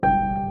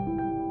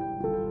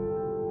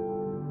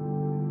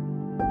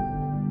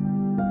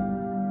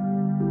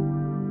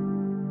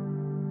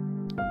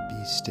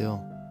be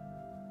still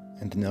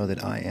and to know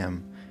that I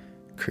am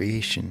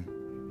creation,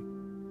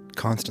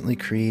 constantly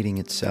creating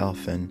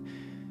itself, and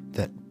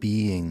that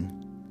being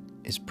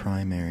is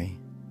primary.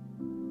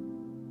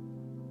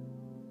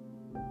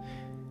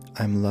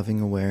 I'm loving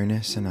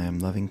awareness and I am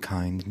loving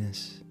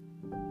kindness.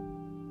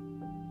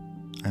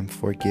 I'm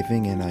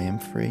forgiving and I am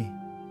free.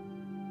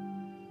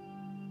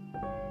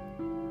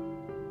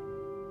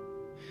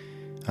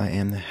 I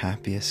am the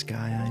happiest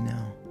guy I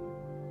know.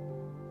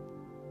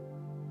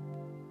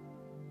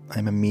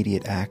 I'm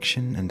immediate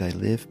action and I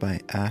live by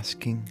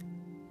asking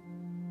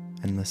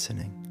and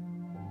listening.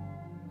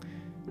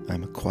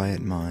 I'm a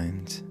quiet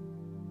mind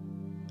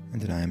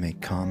and that I am a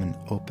calm and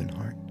open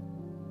heart.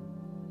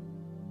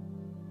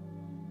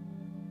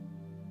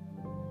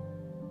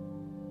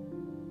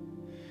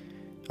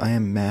 I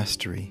am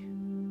mastery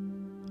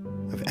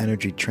of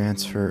energy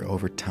transfer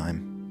over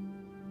time.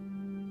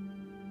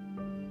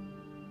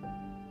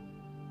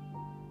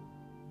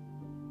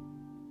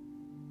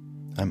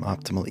 I'm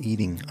optimal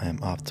eating, I am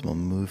optimal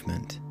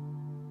movement.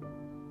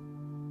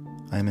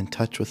 I am in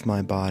touch with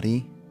my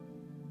body,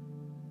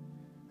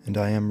 and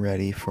I am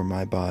ready for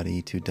my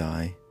body to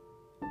die.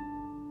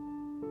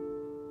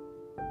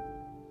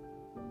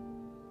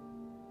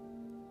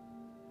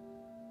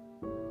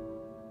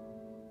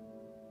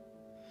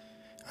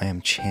 I am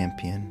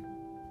champion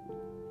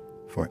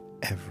for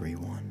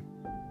everyone.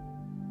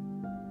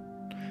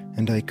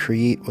 And I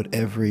create what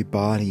every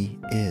body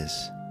is.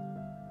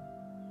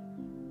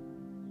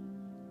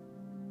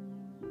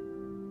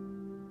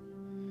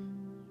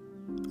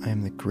 I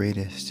am the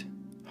greatest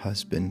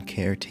husband,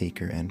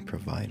 caretaker, and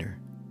provider.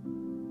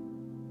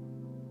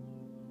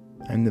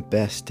 I'm the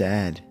best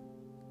dad,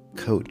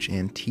 coach,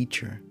 and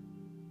teacher.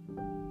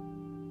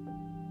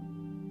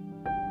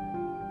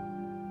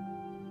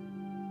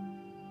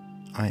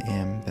 I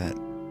am that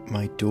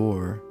my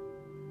door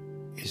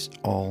is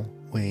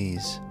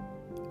always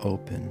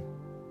open,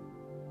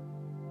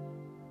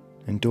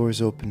 and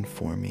doors open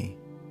for me.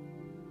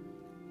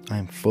 I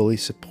am fully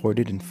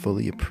supported and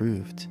fully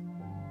approved.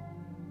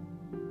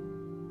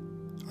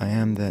 I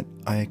am that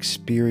I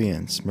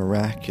experience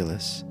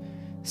miraculous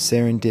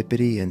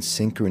serendipity and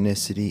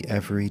synchronicity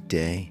every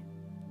day.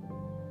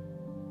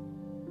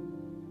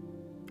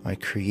 I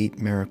create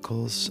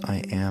miracles. I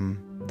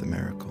am the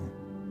miracle.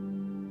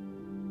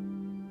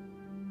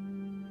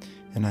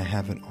 And I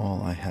have it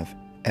all. I have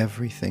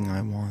everything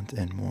I want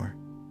and more.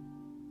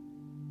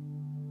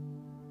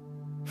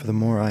 For the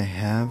more I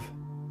have,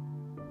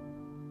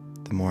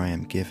 the more I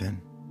am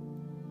given.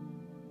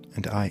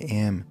 And I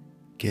am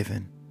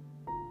given.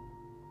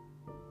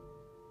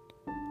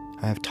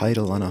 I have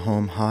title on a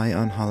home high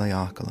on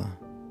Haleakala.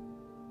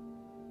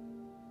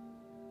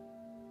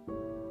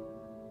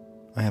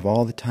 I have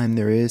all the time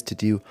there is to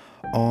do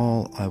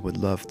all I would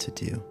love to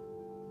do.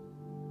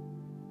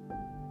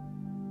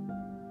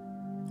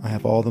 I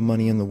have all the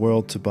money in the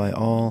world to buy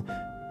all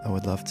I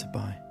would love to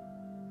buy.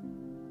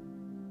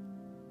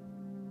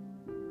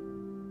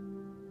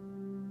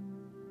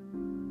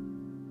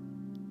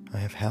 I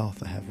have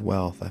health, I have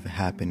wealth, I have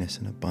happiness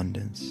and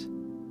abundance.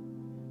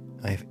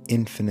 I have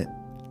infinite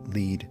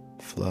lead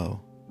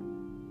flow.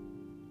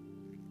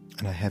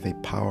 And I have a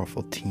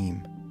powerful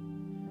team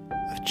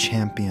of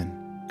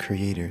champion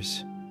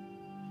creators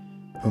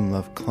whom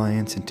love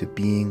clients into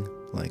being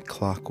like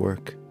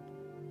clockwork,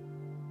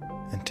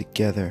 and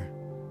together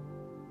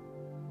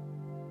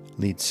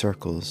lead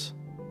circles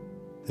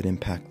that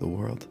impact the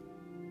world.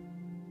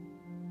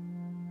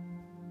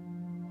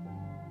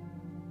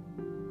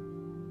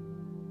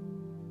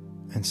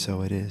 And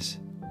so it is,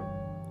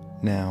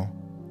 now,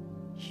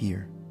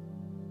 here,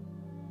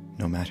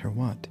 no matter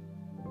what,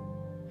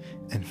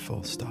 and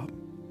full stop.